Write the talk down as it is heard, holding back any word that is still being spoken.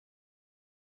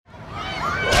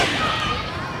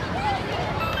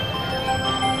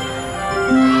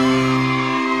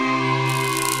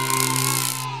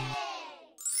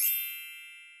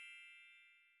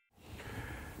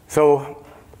So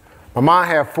my mom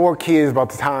had 4 kids about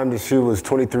the time that she was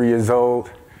 23 years old,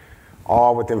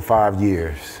 all within 5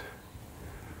 years.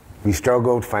 We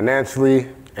struggled financially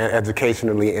and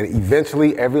educationally, and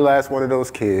eventually every last one of those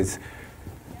kids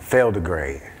failed a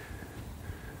grade.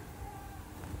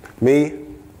 Me,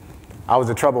 I was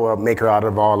a troublemaker out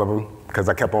of all of them because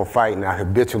I kept on fighting. I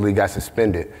habitually got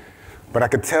suspended. But I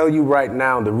could tell you right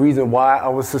now, the reason why I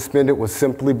was suspended was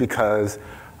simply because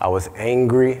I was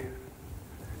angry,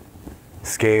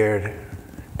 scared,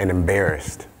 and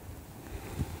embarrassed.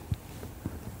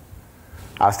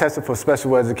 I was tested for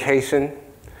special education.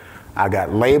 I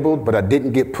got labeled, but I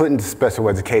didn't get put into special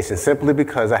education simply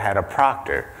because I had a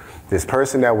proctor, this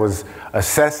person that was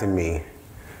assessing me,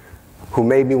 who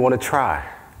made me want to try.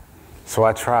 So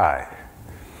I tried.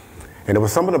 And there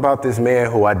was something about this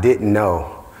man who I didn't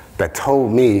know that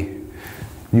told me,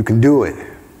 you can do it.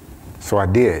 So I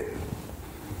did.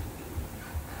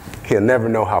 He'll never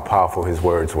know how powerful his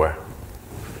words were.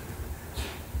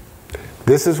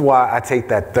 This is why I take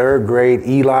that 3rd grade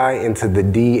Eli into the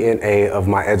DNA of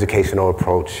my educational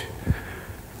approach.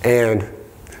 And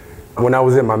when I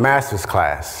was in my master's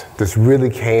class, this really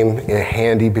came in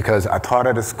handy because I taught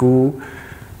at a school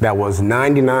that was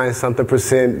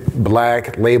 99-something%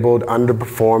 black, labeled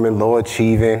underperforming, low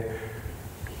achieving,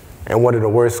 and one of the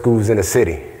worst schools in the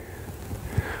city.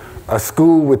 A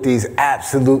school with these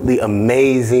absolutely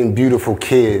amazing, beautiful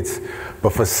kids,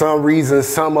 but for some reason,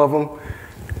 some of them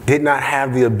did not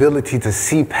have the ability to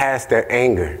see past their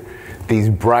anger. These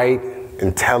bright,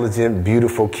 intelligent,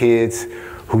 beautiful kids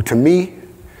who, to me,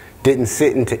 didn't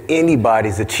sit into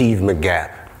anybody's achievement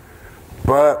gap,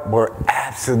 but were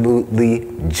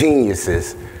absolutely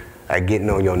geniuses at getting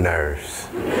on your nerves.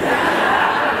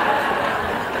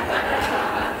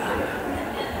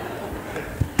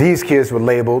 These kids were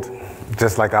labeled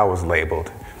just like I was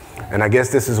labeled. And I guess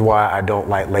this is why I don't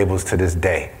like labels to this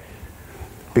day.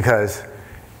 Because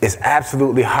it's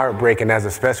absolutely heartbreaking as a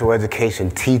special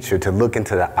education teacher to look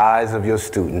into the eyes of your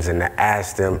students and to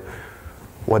ask them,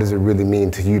 what does it really mean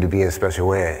to you to be in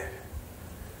special ed?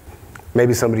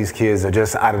 Maybe some of these kids are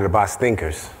just out-of-the-box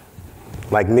thinkers.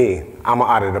 Like me, I'm an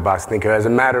out-of-the-box thinker. As a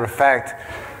matter of fact,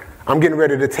 I'm getting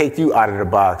ready to take you out of the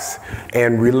box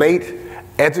and relate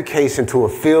education to a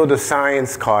field of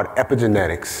science called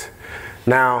epigenetics.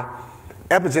 Now,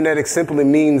 epigenetics simply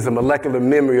means the molecular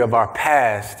memory of our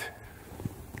past,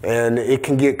 and it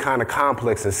can get kind of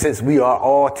complex. And since we are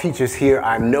all teachers here,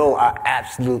 I know I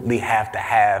absolutely have to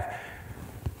have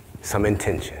some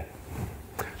intention.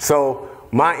 So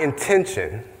my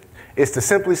intention is to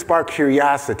simply spark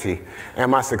curiosity, and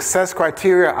my success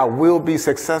criteria, I will be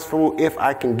successful if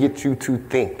I can get you to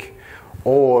think,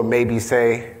 or maybe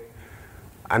say,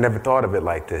 I never thought of it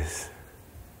like this.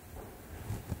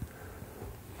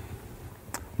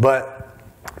 But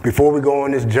before we go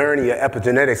on this journey of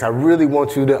epigenetics, I really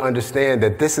want you to understand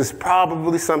that this is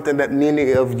probably something that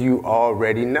many of you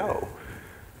already know.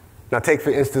 Now take, for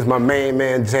instance, my main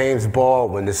man, James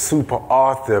Baldwin, the super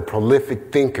author,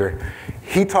 prolific thinker.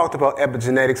 He talked about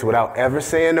epigenetics without ever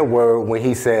saying a word when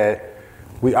he said,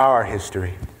 we are our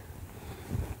history.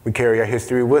 We carry our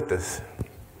history with us.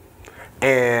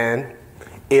 And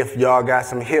if y'all got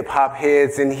some hip hop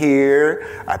heads in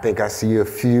here, I think I see a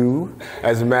few.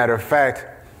 As a matter of fact,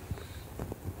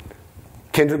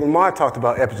 Kendrick Lamar talked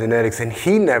about epigenetics, and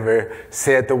he never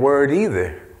said the word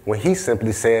either, when he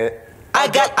simply said, I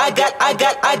got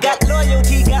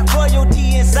loyalty, got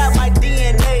royalty inside my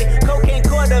DNA. Cocaine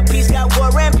quarter piece, got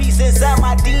war and peace inside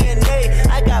my DNA.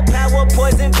 I got power,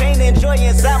 poison, pain, and joy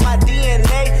inside my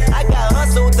DNA. I got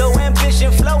hustle, though,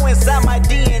 ambition, flow inside my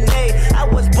DNA. I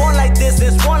was born like this,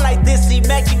 and born like this,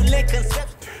 immaculate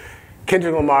conception.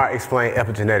 Kendrick Lamar explained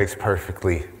epigenetics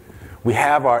perfectly. We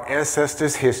have our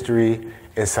ancestors' history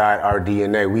inside our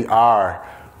DNA. We are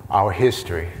our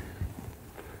history.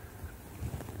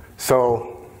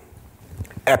 So,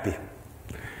 epi.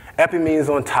 Epi means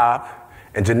on top,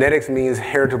 and genetics means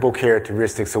heritable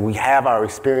characteristics. So we have our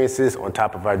experiences on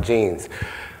top of our genes.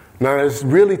 Now there's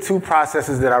really 2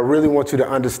 processes that I really want you to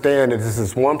understand. That this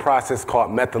is one process called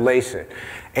methylation.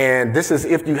 And this is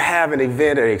if you have an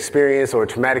event, an experience, or a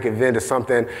traumatic event or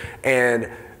something, and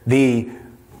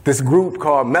this group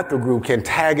called methyl group can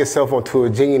tag itself onto a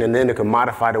gene, and then it can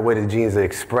modify the way the genes are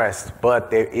expressed. But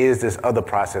there is this other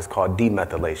process called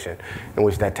demethylation, in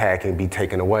which that tag can be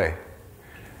taken away.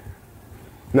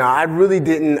 Now, I really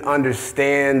didn't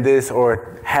understand this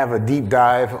or have a deep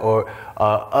dive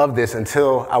of this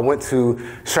until I went to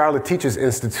Charlotte Teachers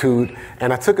Institute,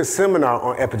 and I took a seminar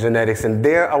on epigenetics, and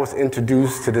there I was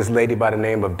introduced to this lady by the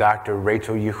name of Dr.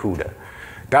 Rachel Yehuda.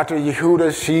 Dr.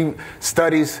 Yehuda, she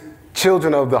studies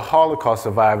children of the Holocaust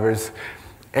survivors,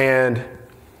 and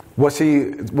what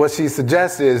she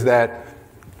suggests is that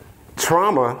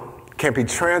trauma can be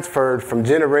transferred from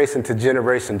generation to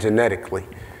generation genetically.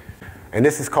 And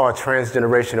this is called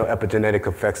transgenerational epigenetic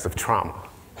effects of trauma.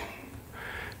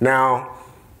 Now,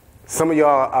 some of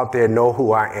y'all out there know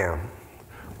who I am,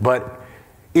 but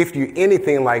if you're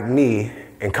anything like me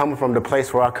and coming from the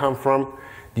place where I come from,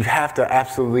 you have to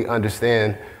absolutely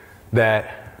understand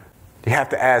that you have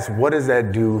to ask, what does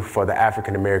that do for the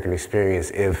African American experience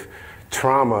if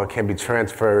trauma can be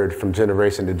transferred from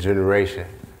generation to generation?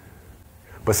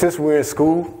 But since we're in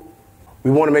school,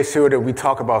 we want to make sure that we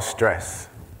talk about stress.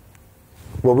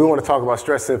 Well, we want to talk about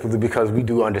stress simply because we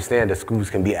do understand that schools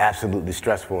can be absolutely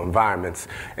stressful environments.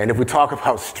 And if we talk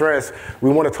about stress, we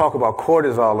want to talk about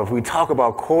cortisol. If we talk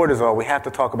about cortisol, we have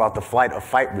to talk about the flight or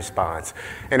fight response.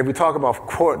 And if we talk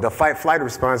about the fight-flight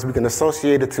response, we can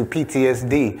associate it to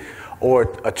PTSD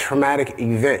or a traumatic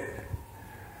event.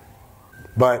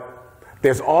 But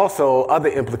there's also other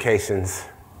implications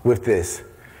with this.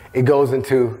 It goes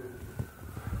into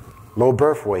low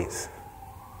birth weights,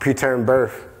 preterm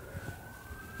birth,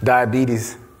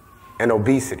 diabetes, and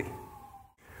obesity.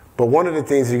 But one of the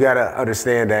things you gotta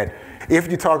understand that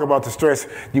if you talk about the stress,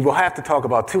 you will have to talk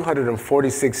about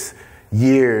 246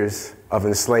 years of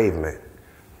enslavement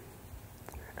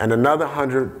and another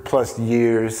 100+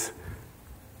 years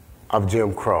of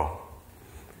Jim Crow.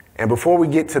 And before we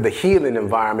get to the healing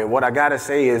environment, what I gotta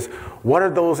say is, what are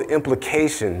those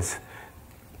implications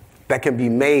that can be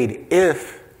made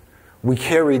if we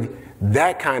carried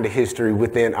that kind of history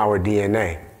within our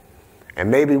DNA? And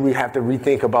maybe we have to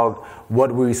rethink about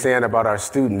what we're saying about our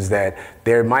students, that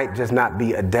there might just not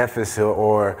be a deficit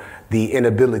or the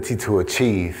inability to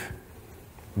achieve.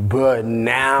 But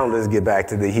now let's get back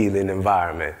to the healing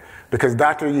environment. Because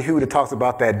Dr. Yehuda talks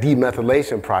about that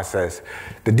demethylation process.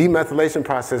 The demethylation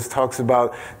process talks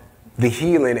about the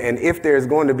healing, and if there's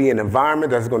going to be an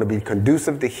environment that's going to be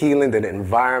conducive to healing, then the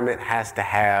environment has to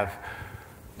have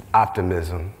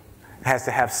optimism. It has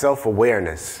to have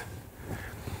self-awareness.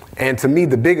 And to me,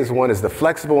 the biggest one is the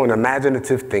flexible and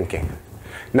imaginative thinking.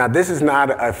 Now, this is not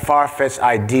a far-fetched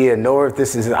idea, nor if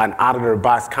this is an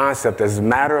out-of-the-box concept. As a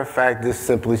matter of fact, this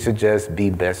simply should just be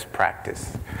best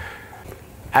practice.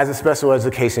 As a special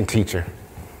education teacher,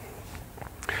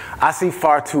 I see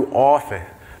far too often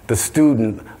the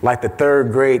student, like the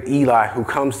third grade Eli, who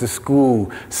comes to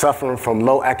school suffering from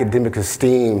low academic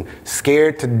esteem,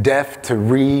 scared to death to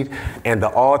read, and the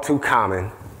all too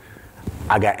common,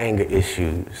 I got anger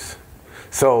issues.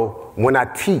 So when I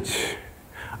teach,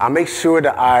 I make sure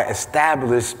that I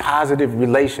establish positive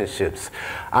relationships.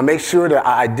 I make sure that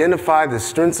I identify the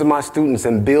strengths of my students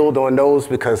and build on those,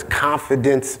 because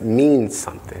confidence means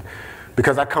something.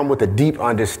 Because I come with a deep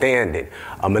understanding,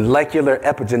 a molecular,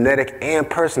 epigenetic, and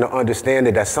personal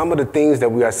understanding that some of the things that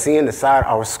we are seeing inside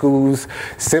our schools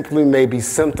simply may be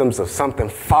symptoms of something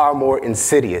far more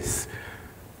insidious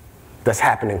that's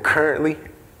happening currently,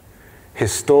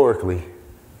 historically,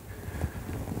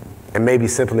 and maybe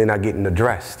simply not getting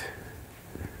addressed.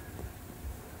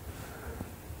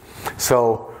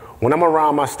 So when I'm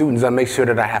around my students, I make sure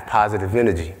that I have positive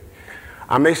energy.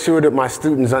 I make sure that my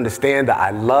students understand that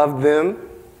I love them,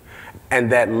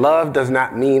 and that love does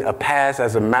not mean a pass.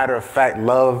 As a matter of fact,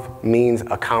 love means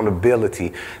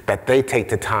accountability, that they take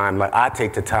the time, like I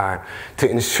take the time, to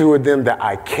ensure them that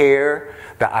I care,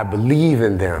 that I believe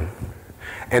in them,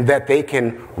 and that they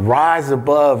can rise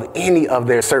above any of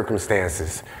their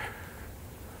circumstances.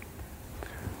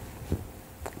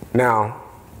 Now,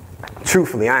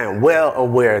 truthfully, I am well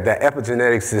aware that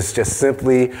epigenetics is just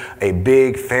simply a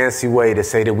big fancy way to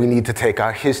say that we need to take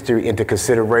our history into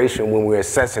consideration when we're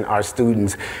assessing our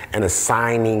students and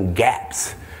assigning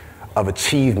gaps of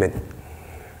achievement.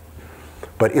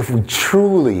 But if we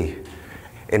truly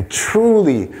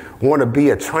want to be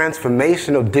a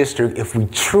transformational district, if we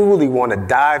truly want to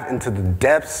dive into the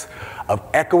depths of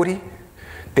equity,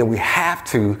 then we have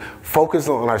to focus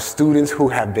on our students who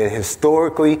have been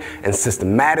historically and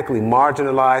systematically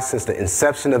marginalized since the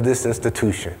inception of this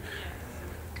institution.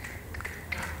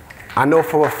 I know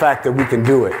for a fact that we can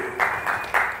do it.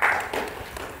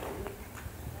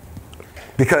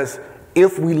 Because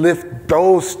if we lift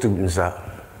those students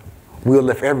up, we'll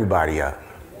lift everybody up.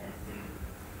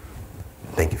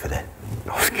 Thank you for that.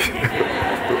 No, I was kidding.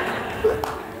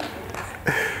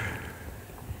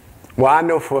 Well, I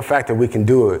know for a fact that we can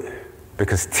do it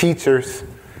because teachers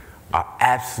are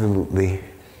absolutely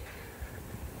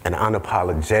and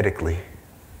unapologetically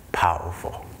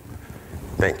powerful.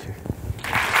 Thank you.